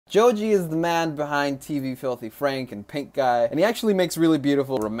Joji is the man behind TV Filthy Frank and Pink Guy, and he actually makes really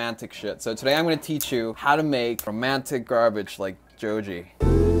beautiful romantic shit. So today I'm going to teach you how to make romantic garbage like Joji.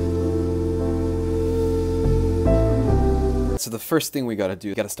 So the first thing we gotta do,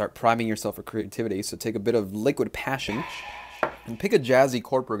 you gotta start priming yourself for creativity. So take a bit of liquid passion and pick a jazzy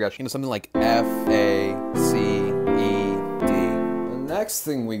chord progression, something like F, A, C, E, D. The next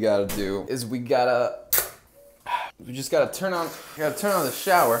thing we gotta do is we just gotta turn on the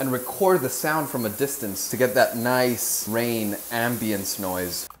shower and record the sound from a distance to get that nice rain ambience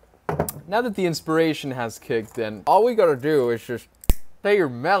noise. Now that the inspiration has kicked in, all we gotta do is just play your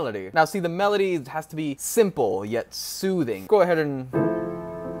melody. Now see, the melody has to be simple yet soothing. Go ahead and...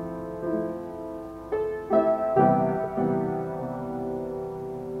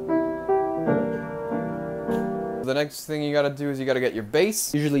 The next thing you gotta do is you gotta get your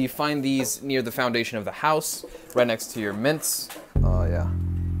bass. Usually you find these near the foundation of the house, right next to your mints. Oh yeah.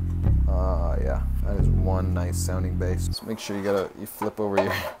 Yeah. That is one nice sounding bass. Just make sure you flip over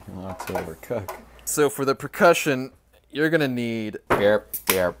your... not to overcook. So for the percussion, you're gonna need beer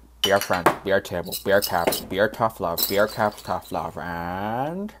front, beer table, beer caps, beer tough love, beer caps, tough love,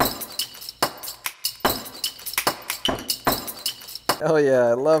 and... Oh yeah,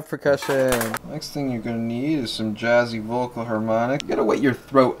 I love percussion. Next thing you're gonna need is some jazzy vocal harmonic. You gotta wet your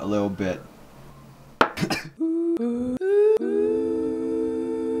throat a little bit.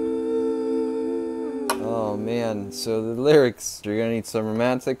 Oh man, so the lyrics, you're gonna need some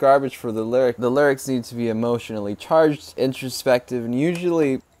romantic garbage for the lyrics. The lyrics need to be emotionally charged, introspective, and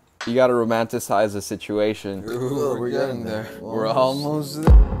usually you gotta romanticize the situation. Ooh, we're getting there. We're almost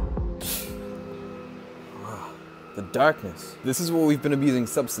there. The darkness. This is what we've been abusing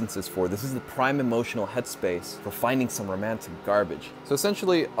substances for. This is the prime emotional headspace for finding some romantic garbage. So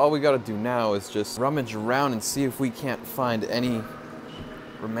essentially, all we gotta do now is just rummage around and see if we can't find any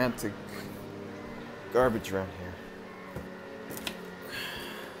romantic garbage around here.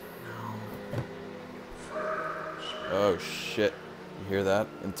 No. Oh shit. You hear that?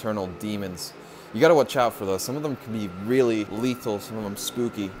 Internal demons. You gotta watch out for those. Some of them can be really lethal, some of them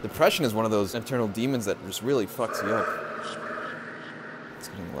spooky. Depression is one of those internal demons that just really fucks you up. It's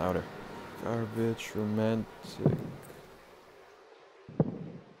getting louder. Garbage, romantic.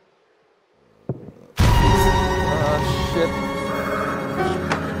 Shit.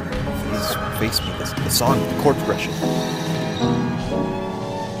 Please face me, the song, the chord progression.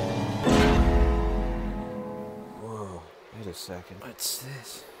 Whoa, wait a second. What's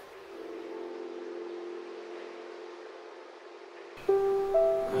this?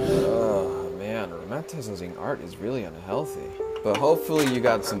 Oh man, romanticizing art is really unhealthy. But hopefully you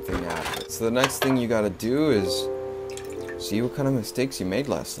got something out of it. So the next thing you gotta do is see what kind of mistakes you made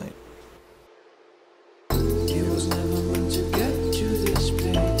last night. It was never meant to get to this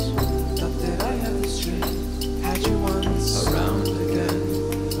place. Thought that I had the strength. Had you once. Around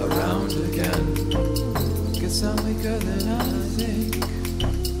again. Guess I'm weaker than I think.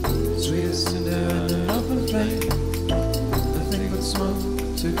 Sweetest cinder in an open flame. Nothing but smoke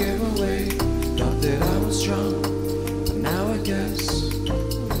to give away. Thought that I was strong, but now I guess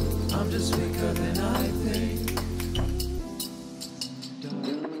I'm just weaker than I think.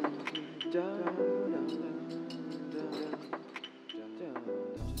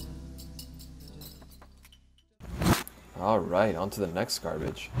 Alright, on to the next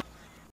garbage.